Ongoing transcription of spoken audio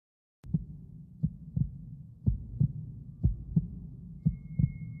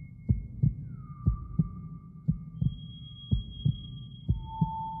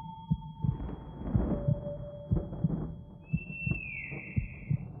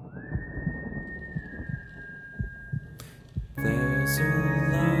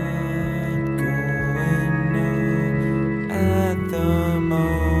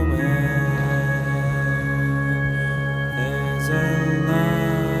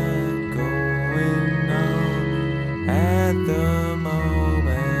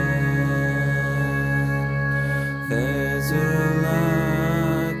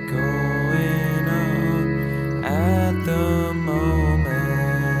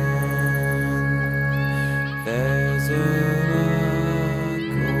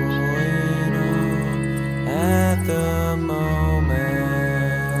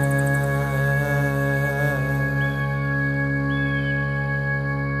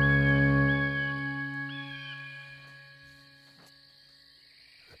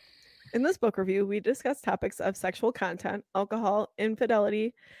In this book review, we discuss topics of sexual content, alcohol,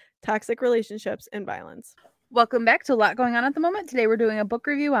 infidelity, toxic relationships, and violence. Welcome back to a lot going on at the moment. Today we're doing a book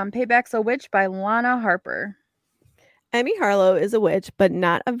review on Payback's a Witch by Lana Harper. Emmy Harlow is a witch, but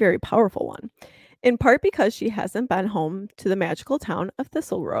not a very powerful one, in part because she hasn't been home to the magical town of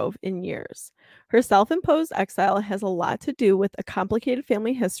Thistlegrove in years. Her self-imposed exile has a lot to do with a complicated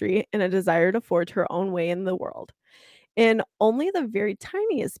family history and a desire to forge her own way in the world, and only the very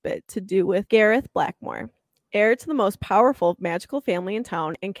tiniest bit to do with Gareth Blackmore, heir to the most powerful magical family in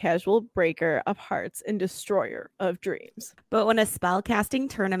town and casual breaker of hearts and destroyer of dreams. But when a spellcasting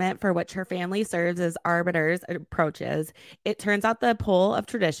tournament for which her family serves as arbiters approaches, it turns out the pull of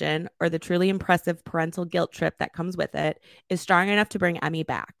tradition, or the truly impressive parental guilt trip that comes with it, is strong enough to bring Emmy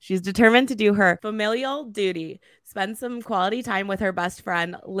back. She's determined to do her familial duty, spend some quality time with her best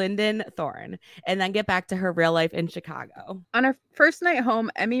friend, Lyndon Thorne, and then get back to her real life in Chicago. On her first night home,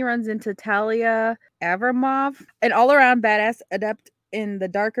 Emmy runs into Talia Avramov, an all-around badass adept in the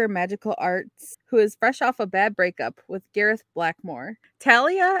darker magical arts who is fresh off a bad breakup with Gareth Blackmore.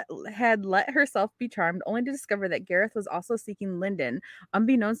 Talia had let herself be charmed only to discover that Gareth was also seeking Lyndon,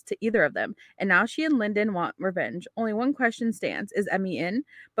 unbeknownst to either of them, and now she and Lyndon want revenge. Only one question stands: is Emmy in?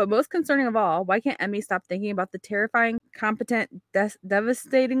 But most concerning of all, why can't Emmy stop thinking about the terrifying, competent,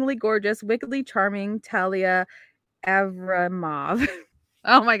 devastatingly gorgeous, wickedly charming Talia Avramov?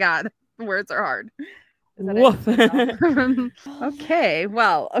 Oh my god, words are hard. Okay,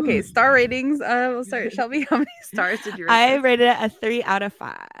 well, star ratings. We'll start. Shelby, how many stars did you rate? I rated it a 3 out of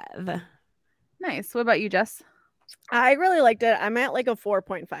 5. Nice. What about you, Jess? I really liked it. I'm at like a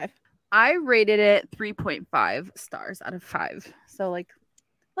 4.5. I rated it 3.5 stars out of 5. So like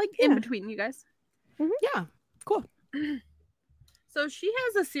in between you guys. Mm-hmm. Yeah, cool. So she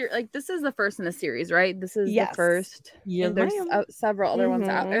has a series, like this is the first in a series, right? This is the first. Yeah, there's several other ones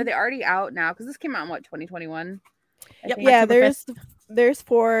out. Are they already out now? Because this came out in 2021? Yep. Yeah, there's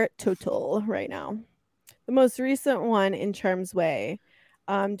 4 total right now. The most recent one, In Charm's Way,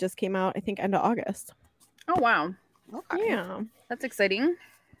 just came out, I think, end of August. Oh wow! Okay. Yeah, that's exciting.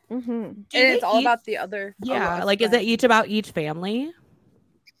 Mm-hmm. And it's all about the other. Yeah, is it each about each family?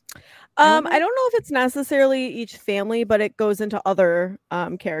 I don't know if it's necessarily each family, but it goes into other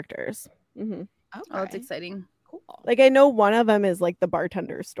characters. Mm-hmm. Okay. Oh, that's exciting. Cool. Like I know one of them is like the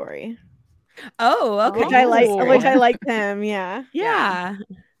bartender story. Oh, okay. Which I liked him. Yeah. Yeah.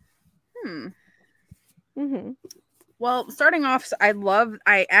 Mm-hmm. Well, starting off,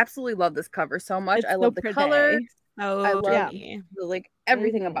 I absolutely love this cover so much. I love the colors. Oh, I love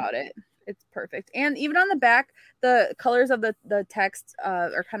everything about it. It's perfect. And even on the back, the colors of the text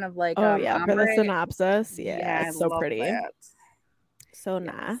are kind of like for the synopsis. Yeah, it's so pretty. That. So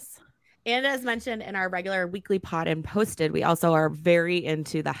nice. And as mentioned in our regular weekly pod and posted, we also are very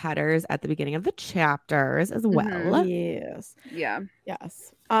into the headers at the beginning of the chapters as well. Mm-hmm. Yes. Yeah.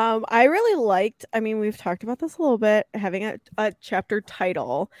 Yes. I really liked, we've talked about this a little bit, having a chapter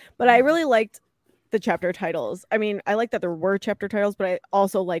title, but I really liked the chapter titles. I like that there were chapter titles, but I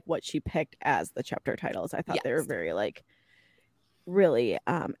also like what she picked as the chapter titles. I thought they were very really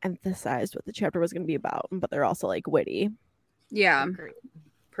emphasized what the chapter was going to be about, but they're also witty. Yeah.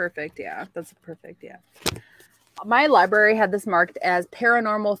 Perfect. Yeah, that's perfect. Yeah. My library had this marked as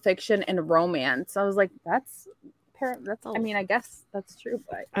paranormal fiction and romance. I was like, that's I guess that's true,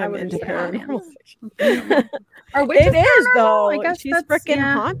 but I'm into paranormal fiction. It is though. I guess she's freaking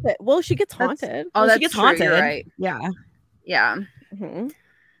haunted. Well, she gets haunted. That's she gets haunted. You're right. Yeah. Mm-hmm.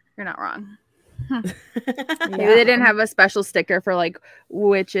 You're not wrong. Maybe they didn't have a special sticker for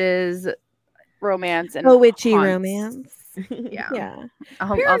witches, romance, and witchy romance. Yeah.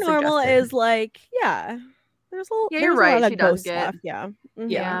 Paranormal is there's you're right. A lot of she does ghost get stuff. Yeah. Mm-hmm.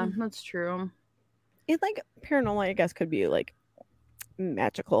 Yeah, that's true. It's paranormal, I guess, could be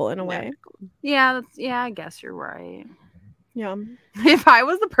magical in a way. Yeah, I guess you're right. Yeah. If I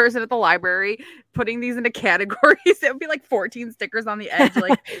was the person at the library putting these into categories, it would be 14 stickers on the edge.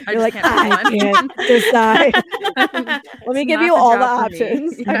 I can't decide. Let me give you all the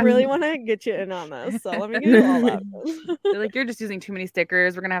options. Yeah. I really want to get you in on this, so let me give you all the options. You're just using too many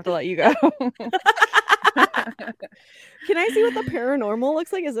stickers. We're gonna have to let you go. Can I see what the paranormal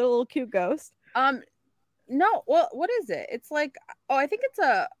looks like? Is it a little cute ghost? No. Well, what is it? It's I think it's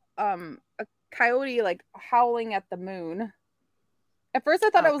a coyote howling at the moon. At first I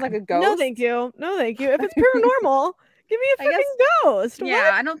thought it was a ghost. No, thank you. If it's paranormal, give me a freaking ghost.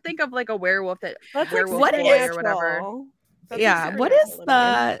 Yeah, what? I don't think of a werewolf that's werewolf what boy or whatever. Yeah, what is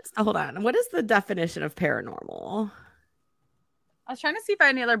the hold on? What is the definition of paranormal? I was trying to see if I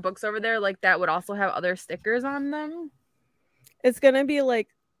had any other books over there that would also have other stickers on them. It's gonna be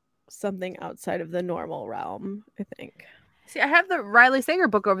something outside of the normal realm, I think. See, I have the Riley Sager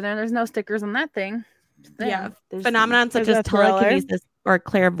book over there. And there's no stickers on that thing. Yeah, There's phenomenon such Is as that thriller? telekinesis or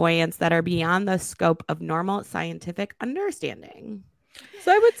clairvoyance that are beyond the scope of normal scientific understanding.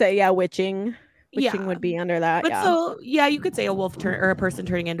 So I would say, yeah, witching. Witching Yeah. would be under that. But Yeah. so, yeah, you could say a wolf or a person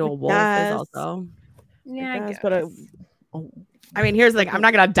turning into a wolf Yes. is also. Yeah, I It does, guess. but I mean, here's the thing. I'm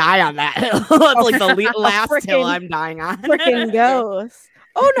not going to die on that hill. It's like the last hill Frickin- I'm dying on. freaking ghost.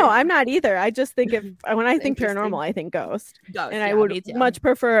 Oh no, I'm not either. I just think if when I think Interesting. paranormal, I think ghost, Ghost, and I yeah, would me too. much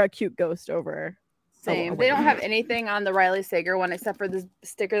prefer a cute ghost over. Same. They don't have anything on the Riley Sager one except for this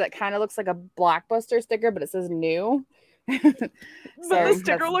sticker that kind of looks like a Blockbuster sticker, but it says new. But the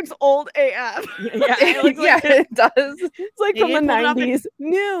sticker looks old AF. Yeah, it looks yeah, like it does. It's like They from the pulled it up and- 90s.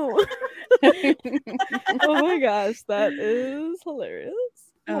 New. Oh my gosh, that is hilarious.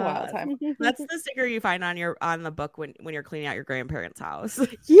 A wild time. That's the sticker you find on the book when you're cleaning out your grandparents' house.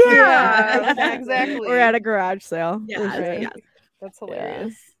 Yeah, exactly. Or at a garage sale. Yeah, for sure. yes. That's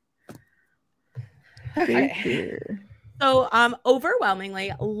hilarious. Okay. So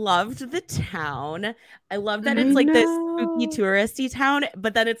overwhelmingly loved the town. I love that it's like this spooky touristy town,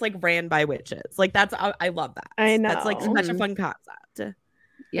 but then it's like ran by witches. Like I love that. I know. That's like such a fun concept.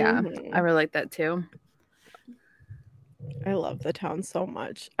 Yeah, Mhm. I really like that too. I love the town so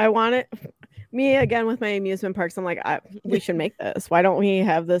much. I want it. Me again with my amusement parks. I'm like, we should make this. Why don't we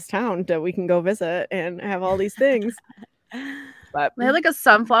have this town that we can go visit and have all these things? But They have like a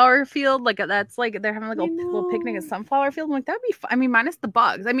sunflower field, like that's like they're having like a I little picnic at know. sunflower field. I'm like, that'd be fun. I mean, minus the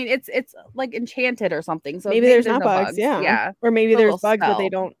bugs. I mean, it's like enchanted or something. So maybe there's not no bugs. Yeah. Yeah. Or maybe It's a there's little bugs, but they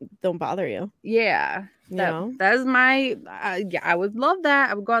spell. don't bother you. Yeah. You know? That is my yeah, I would love that.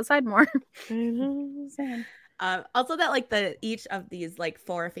 I would go outside more. I know. Also that like each of these like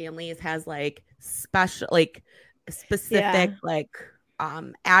 4 families has like special like specific like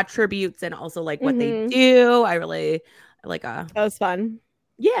attributes and also like what they do. I really like That was fun.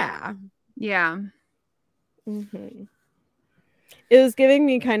 yeah. Yeah. Mm-hmm. It was giving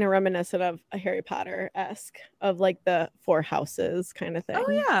me kind of reminiscent of a Harry Potter-esque of like the 4 houses kind of thing.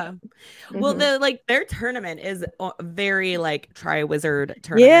 Oh yeah. Well, their tournament is very like Triwizard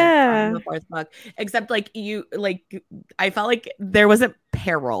tournament. Yeah. The 4th book, except like I felt like there wasn't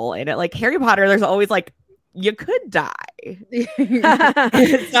peril in it. Like Harry Potter, there's always like you could die. Yeah,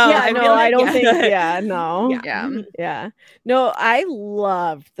 I don't think. Yeah, no. Yeah. No, I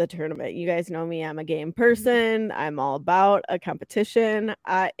loved the tournament. You guys know me. I'm a game person. I'm all about a competition.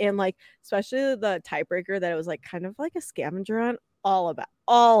 And like, especially the tiebreaker that it was like kind of like a scavenger hunt.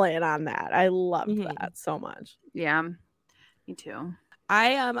 All in on that. I loved that so much. Yeah. Me too.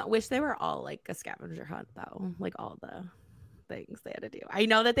 I wish they were all like a scavenger hunt though. Like all the things they had to do. I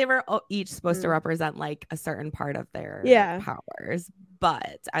know that they were each supposed to represent like a certain part of their powers,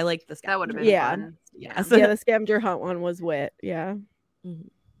 but I like the that would have been fun. Yes. Yeah, the scavenger hunt one was wit. Yeah.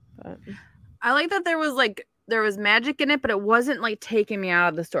 But I like that there was magic in it, but it wasn't like taking me out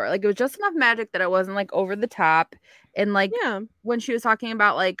of the story. Like it was just enough magic that it wasn't like over the top. And like when she was talking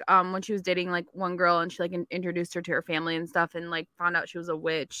about like when she was dating like one girl and she like introduced her to her family and stuff and like found out she was a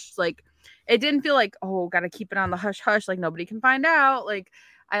witch, like it didn't feel like, oh, gotta keep it on the hush hush, like nobody can find out. Like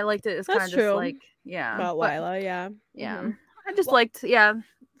I liked it. It's kind of just like about Lila, yeah. I just liked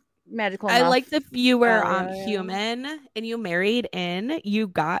magical enough. I liked if you were human and you married in, you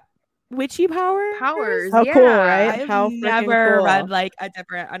got witchy powers. How cool, right? I've never read like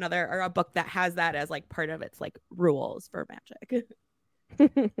a book that has that as like part of its like rules for magic.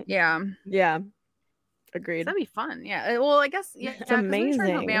 Yeah. Agreed. That'd be fun. Yeah. Well, I guess it's amazing. When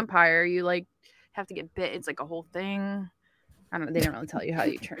you turn a vampire, you like have to get bit. It's like a whole thing. I don't know. They didn't really tell you how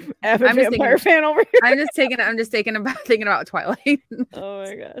you turn. I'm a vampire fan over here. I'm just thinking about Twilight. Oh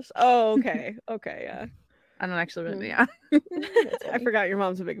my gosh. Oh, okay. Okay, yeah. I don't actually really. Yeah. I forgot your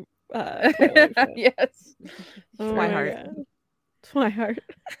mom's a big Twilight fan. Yes. Oh my heart. It's my heart.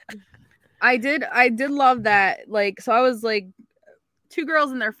 I did love that. Like, so I was like 2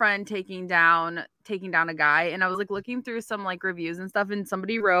 girls and their friend taking down a guy, and I was like looking through some like reviews and stuff, and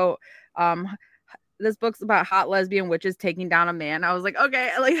somebody wrote this book's about hot lesbian witches taking down a man. I was like,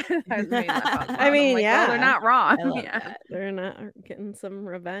 okay, like I mean, like, yeah, well, they're not wrong. Yeah, they're not getting some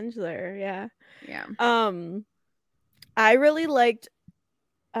revenge there. Yeah. I really liked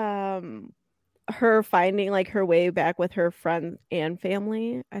her finding like her way back with her friends and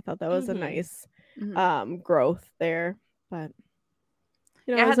family. I thought that was a nice growth there, but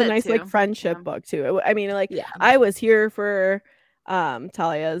you know, it was a nice like friendship book too. I mean, like I was here for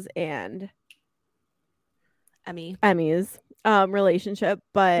Talia's and Emmy's relationship,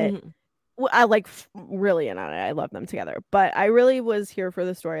 but I like really in on it. I love them together, but I really was here for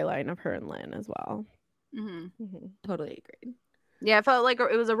the storyline of her and Lynn as well. Totally agreed. Yeah, I felt like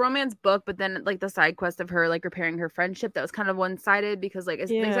it was a romance book, but then like the side quest of her like repairing her friendship, that was kind of one-sided because like they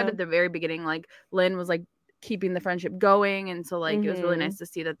said at the very beginning, like Lynn was like keeping the friendship going, and so like it was really nice to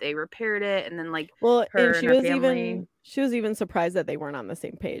see that they repaired it, and then like her and she her was family. she was even surprised that they weren't on the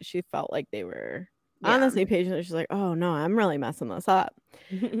same page. She felt like they were on the same page, and she's like, oh no, I'm really messing this up.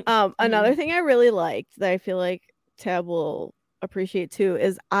 Another thing I really liked that I feel like Tab will appreciate too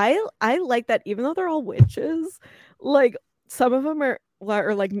is I like that even though they're all witches, like some of them are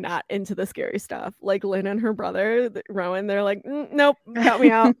like not into the scary stuff. Like Lynn and her brother Rowan, they're like, nope, count me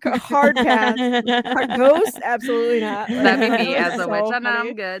out, hard pass. Ghost, absolutely not. Like, that'd be me as a so witch. funny.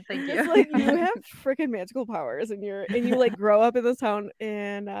 I'm good, thank you. It's like you have freaking magical powers, and you like grow up in this town,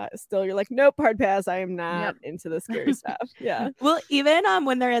 and still you're like, nope, hard pass. I am not into the scary stuff. Yeah. Well, even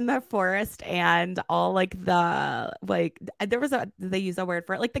when they're in the forest and all like the like they use a word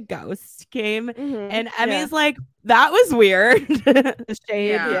for it, like the ghost came, and Emmy's like, that was weird. The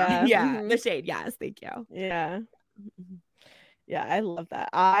shade, yeah. The shade. Yes, thank you. Yeah. Yeah, I love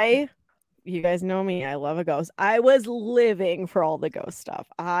that. You guys know me, I love a ghost. I was living for all the ghost stuff.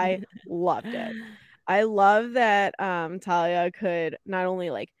 I loved it. I love that Talia could not only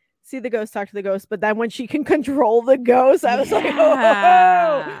like see the ghost, talk to the ghost, but then when she can control the ghost, I was like,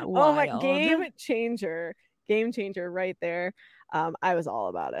 oh my, game changer right there. I was all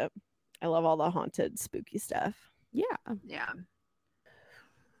about it. I love all the haunted, spooky stuff. Yeah.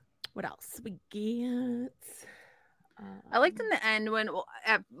 What else we get? I liked in the end when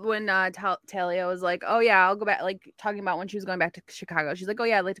Talia was like, oh yeah, I'll go back, like talking about when she was going back to Chicago. She's like, oh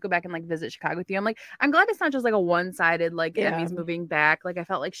yeah, I'd like to go back and like visit Chicago with you. I'm like, I'm glad it's not just like a one-sided like Emmy's moving back. Like I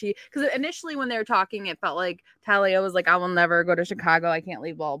felt like because initially when they were talking, it felt like Talia was like, I will never go to Chicago. I can't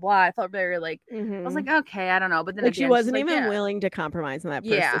leave, blah, blah. I felt very like, I was like, okay, I don't know. But then like she wasn't even willing to compromise in that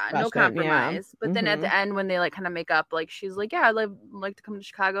first discussion. No compromise. But then at the end when they like kind of make up, like she's like, yeah, I'd like to come to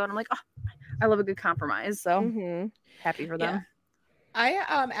Chicago. And I'm like, oh, I love a good compromise. So happy for them. I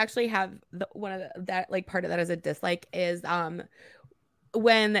actually have that like part of that as a dislike is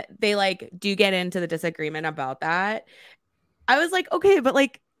when they like do get into the disagreement about that. I was like, okay, but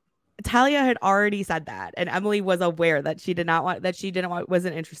like Talia had already said that, and Emily was aware that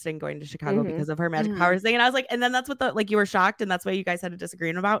wasn't interested in going to Chicago because of her magic powers thing. And I was like, and then that's what you were shocked, and that's why you guys had a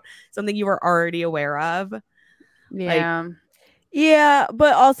disagreement about something you were already aware of. Yeah. Yeah,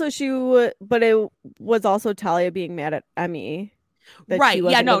 but also but it was also Talia being mad at Emmy. Right.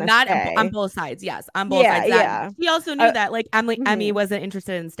 Yeah, no, not on both sides. Yes, on both sides. Yeah. She also knew that like Emmy wasn't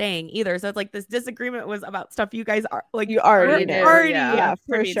interested in staying either. So it's like this disagreement was about stuff you guys are like you already knew. Yeah,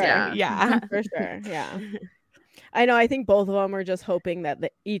 for sure. Yeah. For sure. Yeah. I know. I think both of them were just hoping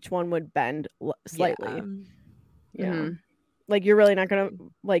that each one would bend slightly. Yeah. Like you're really not gonna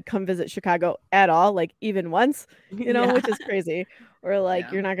like come visit Chicago at all, like even once, which is crazy. Or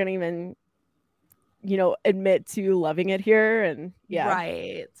like you're not gonna even, admit to loving it here, and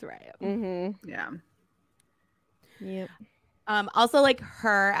right. Yep. Also like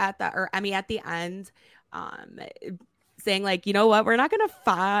her Emmy at the end, saying like, you know what, we're not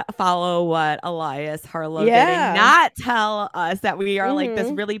gonna follow what Elias Harlow did and not tell us that we are like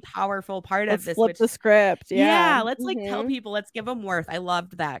this really powerful part of this. Flip the script. Let's like tell people, let's give them worth. I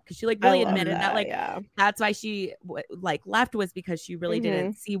loved that because she like really admitted that like that's why she like left, was because she really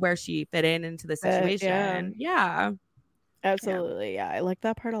didn't see where she fit into the situation. Absolutely. I like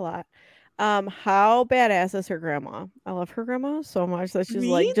that part a lot. How badass is her grandma? I love her grandma so much that she's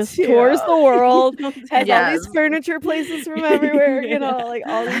like just tours the world, has all these furniture places from everywhere, like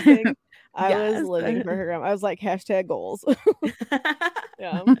all these things. I was living for her grandma. I was like, #goals.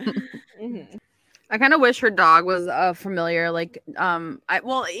 I kind of wish her dog was familiar, like I'm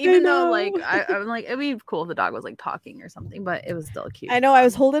like it'd be cool if the dog was like talking or something, but it was still cute. I know. I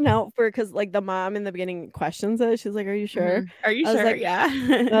was holding out for, because like the mom in the beginning questions it. She's like, are you sure? Are you sure? Like,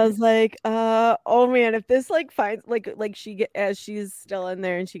 I was like, oh man, if this like finds like as she's still in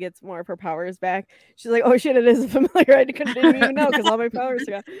there and she gets more of her powers back, she's like, oh shit, it is familiar. I didn't even know because all my powers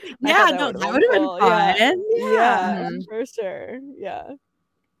are gone. That would have been fun. Yeah, for sure. Yeah.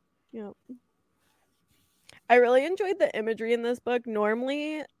 I really enjoyed the imagery in this book.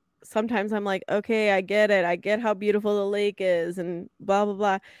 Normally, sometimes I'm like, okay, I get it. I get how beautiful the lake is and blah, blah,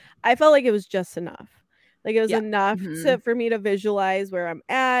 blah. I felt like it was just enough. Like it was enough for me to visualize where I'm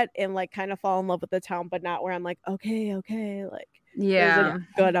at and like kind of fall in love with the town, but not where I'm like, okay. Like, there's a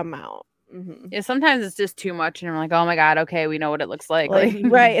good amount. Yeah, sometimes it's just too much and I'm like, oh my god, okay, we know what it looks like.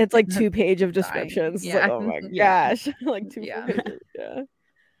 Right, it's like 2 pages of descriptions. Like, oh my gosh. Like 2 pages.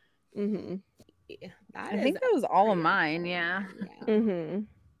 Mm-hmm. I think that was all of mine. Yeah. Mm-hmm.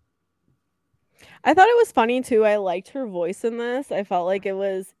 I thought it was funny too. I liked her voice in this. I felt like it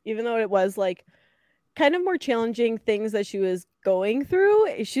was, even though it was like kind of more challenging things that she was going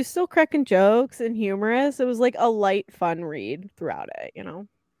through, she's still cracking jokes and humorous. It was like a light, fun read throughout it, you know?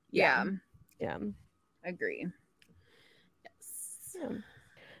 Yeah. Yeah. Agree. Yes. Yeah.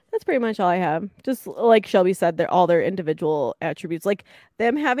 That's pretty much all I have. Just like Shelby said, they're all their individual attributes. Like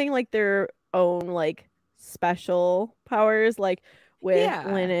them having like their own like special powers, like with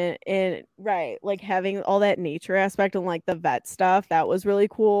Yeah. Lynn and right, like having all that nature aspect and like the vet stuff, that was really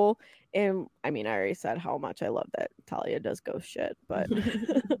cool. And I mean, I already said how much I love that Talia does ghost shit, but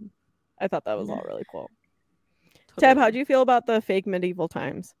I thought that was all really cool. Tab, how'd you feel about the fake medieval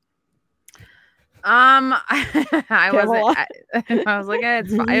times? I Camelot. I was like,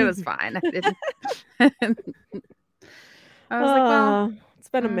 it's fine. It was fine. I didn't. I was like, well, It's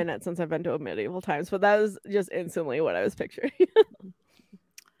been a minute since I've been to a medieval times, but that was just instantly what I was picturing.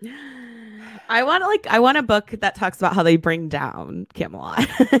 I want a book that talks about how they bring down Camelot.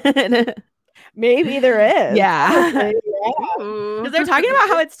 Maybe there is. Yeah. ooh. Because they're talking about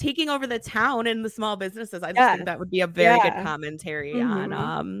how it's taking over the town and the small businesses. I just think that would be a very good commentary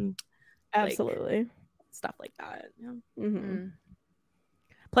on absolutely like, stuff like that. Yeah. Mm-hmm.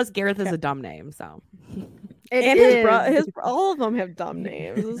 Plus, Gareth is a dumb name, so. And his all of them have dumb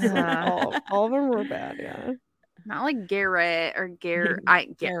names. All of them were bad. Yeah. Not like Garrett or Gareth.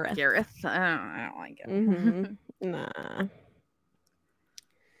 Gareth. I don't like it. Mm-hmm. Nah.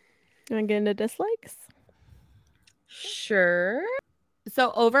 You want to get into dislikes? Sure.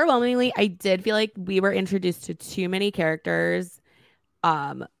 So overwhelmingly, I did feel like we were introduced to too many characters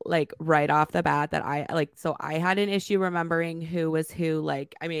like right off the bat that I like. So I had an issue remembering who was who.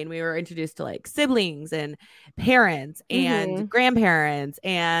 Like, I mean, we were introduced to like siblings and parents and grandparents,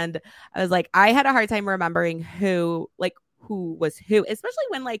 and I was like, I had a hard time remembering who was who, especially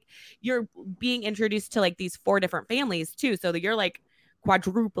when like you're being introduced to like these 4 different families too, so that you're like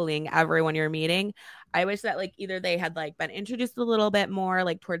quadrupling everyone you're meeting. I wish that like either they had like been introduced a little bit more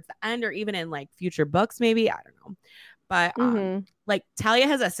like towards the end, or even in like future books maybe, I don't know. But like Talia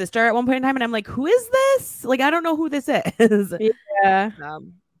has a sister at one point in time, and I'm like, who is this? Like, I don't know who this is. Yeah.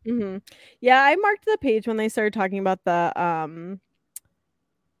 Yeah, I marked the page when they started talking about the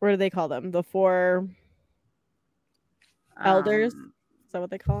what do they call them? The 4 elders. Is that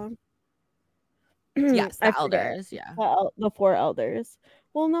what they call them? Yes, the elders. Yeah. The 4 elders.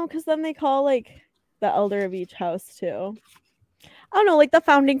 Well, no, because then they call like the elder of each house too. I don't know, like the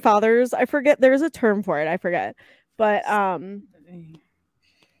founding fathers. I forget. There's a term for it. I forget. But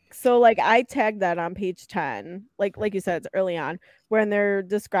so like I tagged that on page 10, like you said, it's early on when they're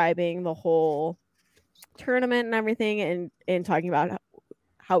describing the whole tournament and everything, and talking about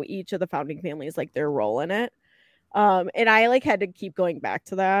how each of the founding families like their role in it. And I like had to keep going back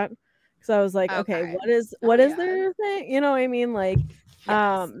to that because I was like, okay, what is their thing? You know what I mean? Like,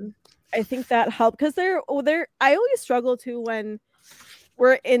 I think that helped because they're I always struggle too when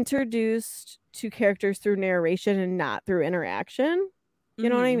we're introduced to characters through narration and not through interaction. You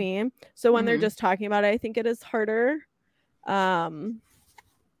know what I mean? So when they're just talking about it, I think it is harder. Yeah.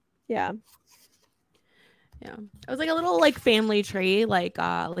 It was like a little like family tree, like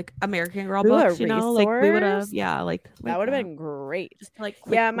American Girl books, you know, like we would have, like that would have been great. Just like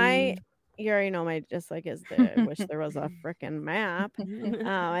you already know my dislike is the wish there was a freaking map.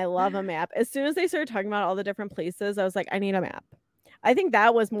 I love a map. As soon as they started talking about all the different places, I was like, I need a map. I think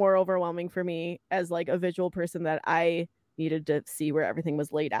that was more overwhelming for me as like a visual person, that I needed to see where everything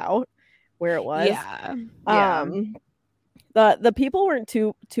was laid out, where it was. The people weren't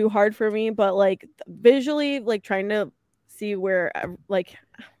too hard for me, but like visually, like trying to see where, like,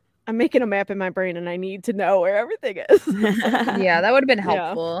 I'm making a map in my brain and I need to know where everything is. Yeah, that would have been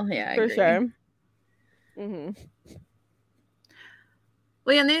helpful. Yeah, for sure.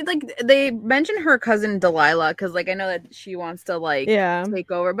 Well, yeah, and they mentioned her cousin Delilah, because like I know that she wants to like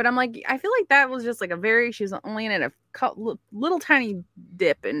take over, but I'm like, I feel like that was just like she was only in it a little tiny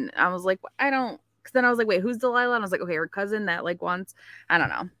dip, and I was like, I don't. Because then I was like, wait, who's Delilah? And I was like, okay, her cousin that like wants, I don't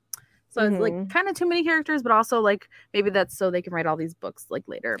know. So it's like kind of too many characters, but also like maybe that's so they can write all these books like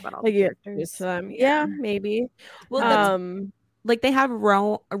later about all the characters. Yeah, maybe. Well, like they have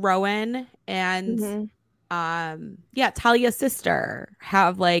Rowan and Talia's sister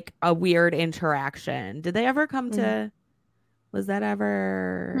have like a weird interaction. Did they ever come to? Was that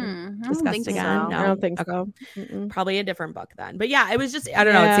ever discussed again? So. No, I don't think so. Probably a different book then. But yeah, it was just, I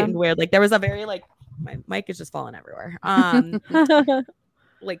don't know. It seemed weird. Like there was a very like, my mic is just falling everywhere.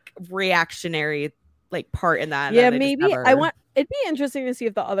 Like reactionary like part in that. Yeah, And then maybe it'd be interesting to see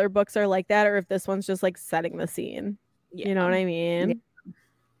if the other books are like that or if this one's just like setting the scene. Yeah. You know what I mean? Yeah.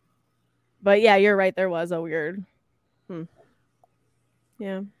 But yeah, you're right. There was a weird.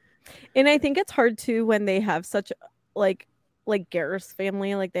 Yeah. And I think it's hard too when they have such like Gareth's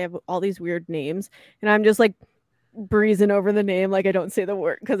family, like they have all these weird names. And I'm just like breezing over the name, like I don't say the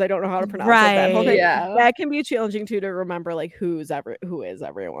word because I don't know how to pronounce it. That whole Right. thing. Yeah. That can be challenging too to remember like who is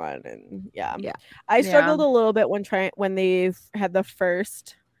everyone. And Yeah. I struggled a little bit when they've had the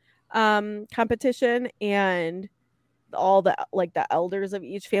first competition and all the elders of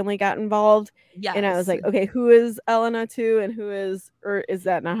each family got involved. Yes. And I was like, okay, who is Elena too, and or is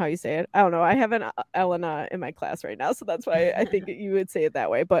that not how you say it? I don't know. I have an Elena in my class right now, so that's why I think you would say it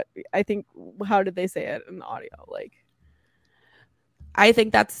that way. But I think, how did they say it in the audio? Like, I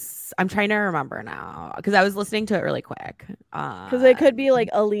think I'm trying to remember now because I was listening to it really quick. Because it could be like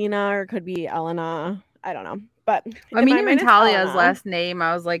Alina or it could be Elena. I don't know. But I mean, even Talia's last name,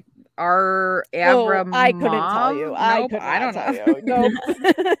 I was like, Avramov. I couldn't tell you. Nope, I could I not don't tell know. you.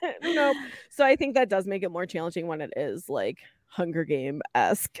 Nope. Nope. So I think that does make it more challenging when it is like Hunger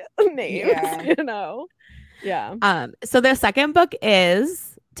Game-esque names, Yeah. you know? Yeah. So the second book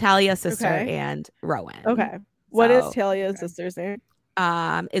is Talia's sister Okay. and Rowan. Okay. What is So, Talia's sister's name?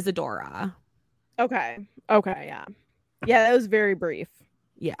 Isadora. Okay. Okay, yeah. Yeah, that was very brief.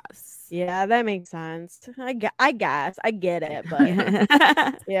 Yes. Yeah, that makes sense. I guess. I get it,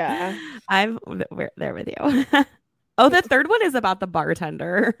 but yeah. We're there with you. Oh, the third one is about the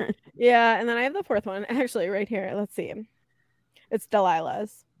bartender. Yeah, and then I have the fourth one actually right here. Let's see. It's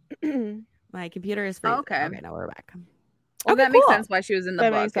Delilah's. My computer is freezing. Okay. Okay, now we're back. Well, Okay, that makes cool. sense why she was in the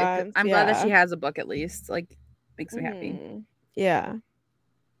That book. makes sense, I'm glad that she yeah. has a book at least. Like, makes me happy. Yeah.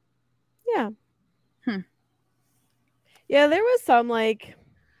 Yeah. Hmm. Yeah, there was some like,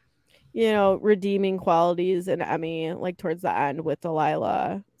 redeeming qualities in Emmy, like towards the end with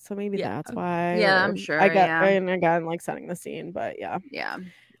Delilah. So maybe that's why. Yeah, I'm sure. I got, yeah. and again, like setting the scene, but yeah. Yeah.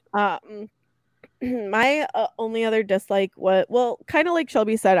 My only other dislike kind of like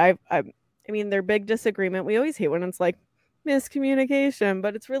Shelby said, I mean, their big disagreement. We always hate when it's like miscommunication,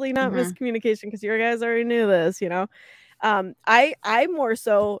 but it's really not miscommunication because you guys already knew this, I more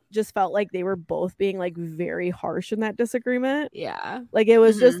so just felt like they were both being like very harsh in that disagreement. Yeah. Like it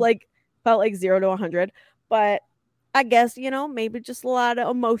was just like felt like 0 to 100. But I guess, maybe just a lot of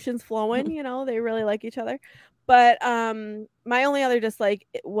emotions flowing, they really like each other. But my only other dislike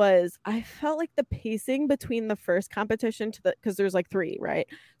was I felt like the pacing between the first competition because there's like 3, right?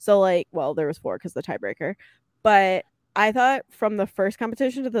 So like, well, there was 4 because the tiebreaker. But I thought from the first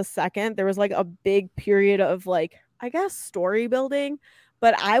competition to the second, there was like a big period of like, I guess, story building.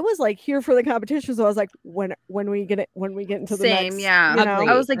 But I was like here for the competition, so I was like, when we get into the Same, next, yeah.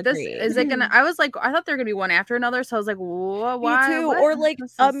 I was like, Agreed. this is it gonna? I was like, I thought they were gonna be one after another, so I was like, why? Me too. What? Or like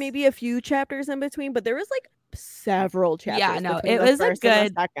maybe a few chapters in between, but there was like several chapters. Yeah, no, between it the was a first and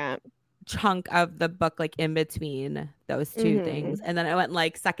good the second chunk of the book, like in between those two things, and then it went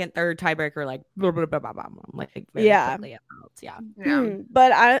like second, third tiebreaker, like blah, blah, blah, blah, blah, like very quickly out. Yeah.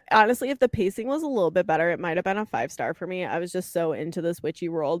 But I honestly, if the pacing was a little bit better, it might have been a 5-star for me. I was just so into this witchy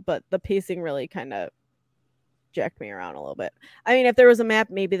world, but the pacing really kind of jacked me around a little bit. I mean, if there was a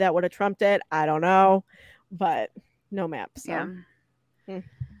map, maybe that would have trumped it. I don't know, but no map. So. Yeah.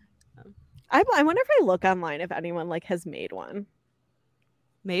 I wonder if I look online if anyone like has made one.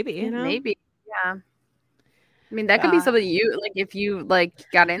 Maybe. Maybe. Yeah. I mean, that could be something you like if you like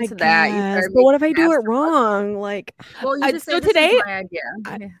got into that. But what if I do it wrong? Like, well, you just so say, today, this is my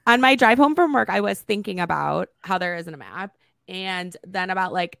idea. On my drive home from work, I was thinking about how there isn't a map, and then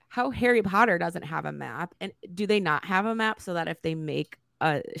about like how Harry Potter doesn't have a map, and do they not have a map so that if they make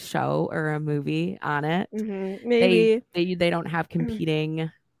a show or a movie on it, maybe they don't have competing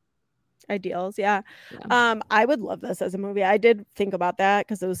ideals. Yeah. I would love this as a movie. I did think about that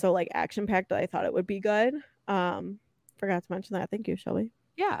because it was so like action packed that I thought it would be good. Forgot to mention that. Thank you, Shelby.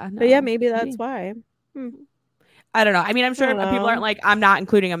 Yeah. No, but yeah, maybe that's why. I don't know. I mean, I'm sure people aren't like, I'm not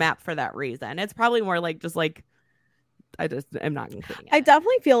including a map for that reason. It's probably more like just like I just am not including it. I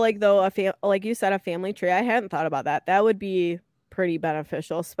definitely feel like though like you said, a family tree. I hadn't thought about that. That would be pretty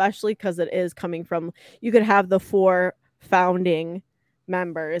beneficial, especially because it is coming from. You could have the 4 founding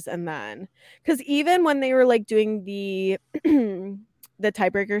members, and then because even when they were like doing the the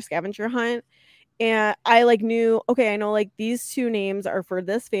tiebreaker scavenger hunt, and I like knew, okay, I know like these 2 names are for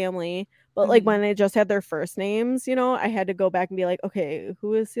this family, but like when they just had their first names, I had to go back and be like, okay,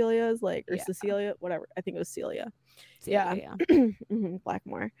 who is Celia's like, or Cecilia, whatever. I think it was Celia. Yeah.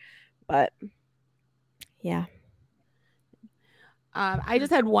 Blackmore. But yeah. I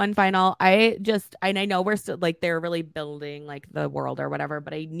just had one final. I know we're still like they're really building like the world or whatever,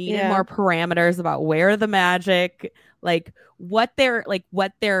 but I needed more parameters about where the magic, like what their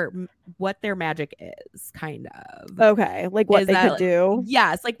magic is, kind of. Okay, like what Is they that, could do.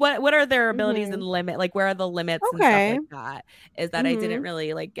 Yes, like what are their abilities and limit, like where are the limits and stuff Okay. like that. Is that I didn't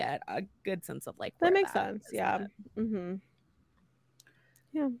really like get a good sense of like That where makes that sense. is, Yeah. but-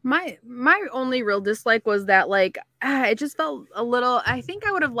 Yeah. My only real dislike was that like it just felt a little. I think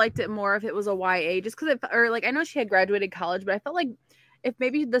I would have liked it more if it was a YA, just because or like I know she had graduated college, but I felt like if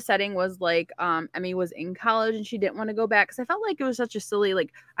maybe the setting was like Emmy was in college and she didn't want to go back, because I felt like it was such a silly,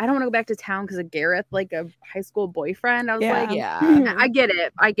 like, I don't want to go back to town because of Gareth, like a high school boyfriend. I was like, yeah. I get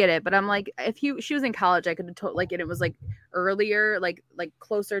it, but I'm like, if she was in college, I could have told, like, and it was like earlier, like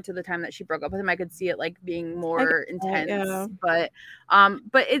closer to the time that she broke up with him, I could see it like being more intense. But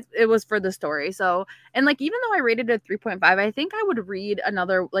it was for the story. So, and like, even though I rated it 3.5, I think I would read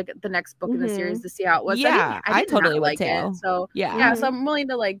another, like the next book in the series to see how it was. Yeah, I totally would like too. it. So yeah. So I'm willing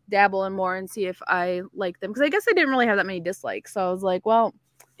to like dabble in more and see if I like them, because I guess I didn't really have that many dislikes. So I was like, well,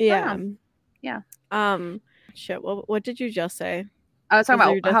 yeah. Shit. What did you just say? I was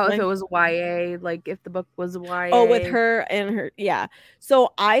talking about how if it was YA, like if the book was YA. Oh, with her and her. Yeah.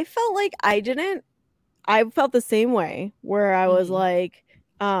 So I felt like I felt the same way, where I was like,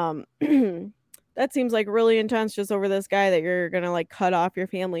 that seems like really intense just over this guy that you're gonna like cut off your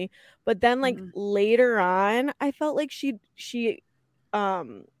family. But then like later on, I felt like she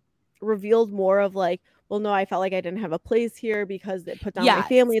revealed more of like, well, no, I felt like I didn't have a place here because it put down my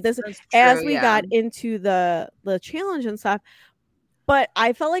family. This is as we got into the challenge and stuff. But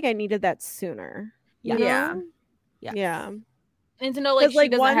I felt like I needed that sooner. Yeah. And to know like she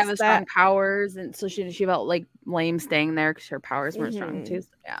doesn't have as strong powers, and so she felt like lame staying there because her powers weren't strong too. So,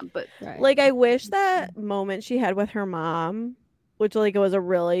 yeah, but like I wish that moment she had with her mom, which like it was a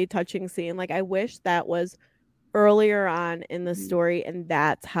really touching scene. Like I wish that was earlier on in the story, and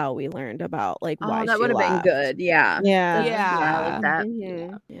that's how we learned about like why that she would have been good. Yeah, I like that.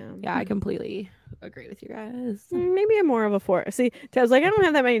 Yeah, I completely agree with you guys. Maybe I'm more of a 4. See, I was like, I don't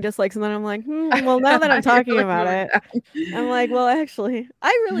have that many dislikes, and then I'm like, well, now that I'm talking about it, I'm like, well, actually,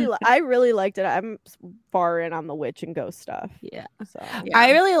 I really liked it. I'm far in on the witch and ghost stuff. Yeah. So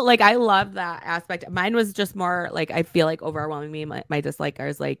I really like, I love that aspect. Mine was just more like, I feel like overwhelming me. My dislike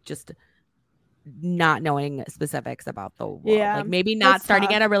is like just not knowing specifics about the world. Like maybe not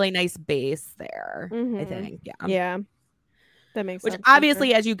starting at a really nice base there. I think. Yeah. That makes sense. Which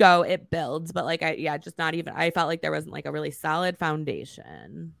obviously as you go it builds, but like just not even, I felt like there wasn't like a really solid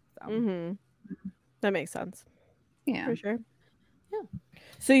foundation. So. That makes sense. Yeah. For sure. Yeah.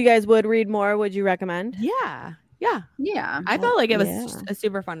 So you guys would read more? Would you recommend? Yeah. I felt like it was just a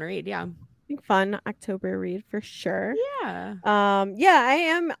super fun read. Yeah. I think fun October read for sure. Yeah.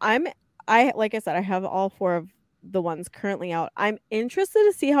 I like I said, I have all 4 of the ones currently out. I'm interested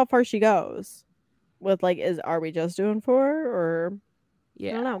to see how far she goes with like, are we just doing 4 or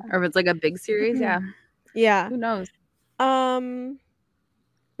I don't know. Or if it's like a big series, yeah. Who knows?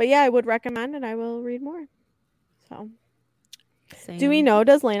 But yeah, I would recommend, and I will read more. So Same. Do we know,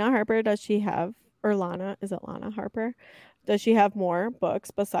 does Lana Harper, does she have, or Lana, is it Lana Harper? Does she have more books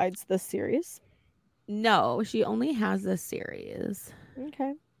besides this series? No, she only has this series.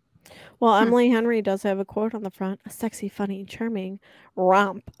 Okay. Well, Emily Henry does have a quote on the front: a sexy, funny, charming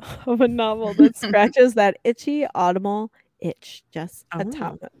romp of a novel that scratches that itchy, audible itch, just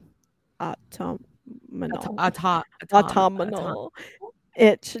autumnal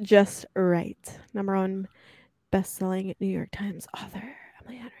itch just right. Number 1 best-selling New York Times author,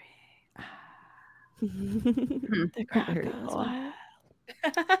 Emily Henry. The crowd goes wild.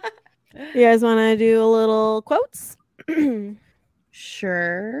 You guys want to do a little quotes?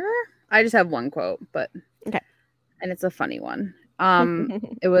 Sure. I just have one quote, but okay, and it's a funny one.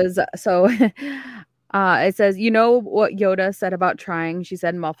 It was so. It says, "You know what Yoda said about trying?" She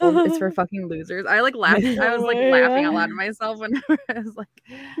said, "Muffled. It's for fucking losers." I like laughed. I was like laughing out loud to myself whenever I was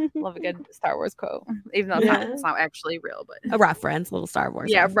like, "Love a good Star Wars quote," even though it's not actually real, but a reference, little Star Wars.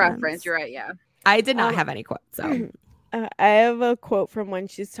 Yeah, reference. You're right. Yeah, I did not have any quotes. So I have a quote from when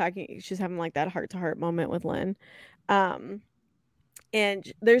she's having like that heart-to-heart moment with Lynn.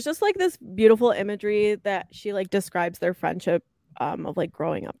 And there's just like this beautiful imagery that she like describes their friendship of like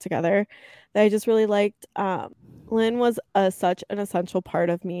growing up together that I just really liked. Lynn was such an essential part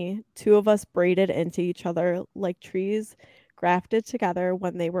of me. 2 of us braided into each other like trees grafted together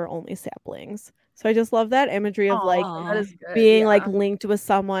when they were only saplings. So I just love that imagery of like being like linked with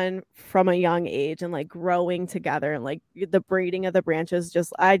someone from a young age and like growing together, and like the braiding of the branches.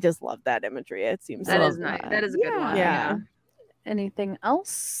 I just love that imagery. It seems that is nice. That is a good one. Yeah. Anything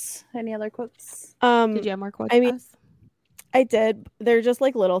else? Any other quotes? Did you have more quotes? I mean, Jess? I did. They're just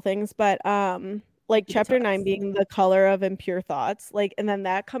like little things, but like Give it to chapter 9 us. being the color of impure thoughts, like, and then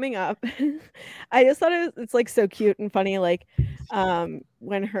that coming up. I just thought it's like so cute and funny, like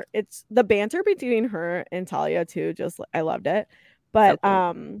when it's the banter between her and Talia too, just I loved it. But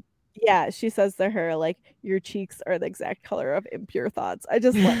cool. yeah, she says to her like your cheeks are the exact color of impure thoughts. I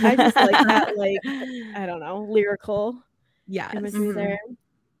just like that, like, I don't know, lyrical Yes. imagery there.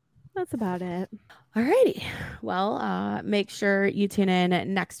 That's about it. Alrighty. Well, make sure you tune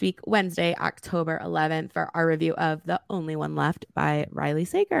in next week, Wednesday, October 11th, for our review of The Only One Left by Riley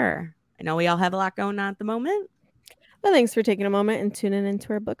Sager. I know we all have a lot going on at the moment. Well, thanks for taking a moment and tuning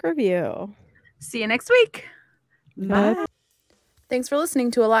into our book review. See you next week. Bye. Thanks for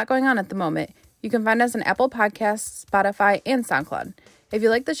listening to A Lot Going On at the Moment. You can find us on Apple Podcasts, Spotify, and SoundCloud. If you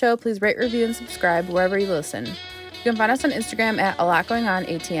like the show, please rate, review, and subscribe wherever you listen. You can find us on Instagram at A Lot Going On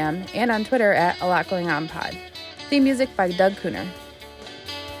ATM and on Twitter at A Lot Going On Pod. Theme music by Doug Cooner.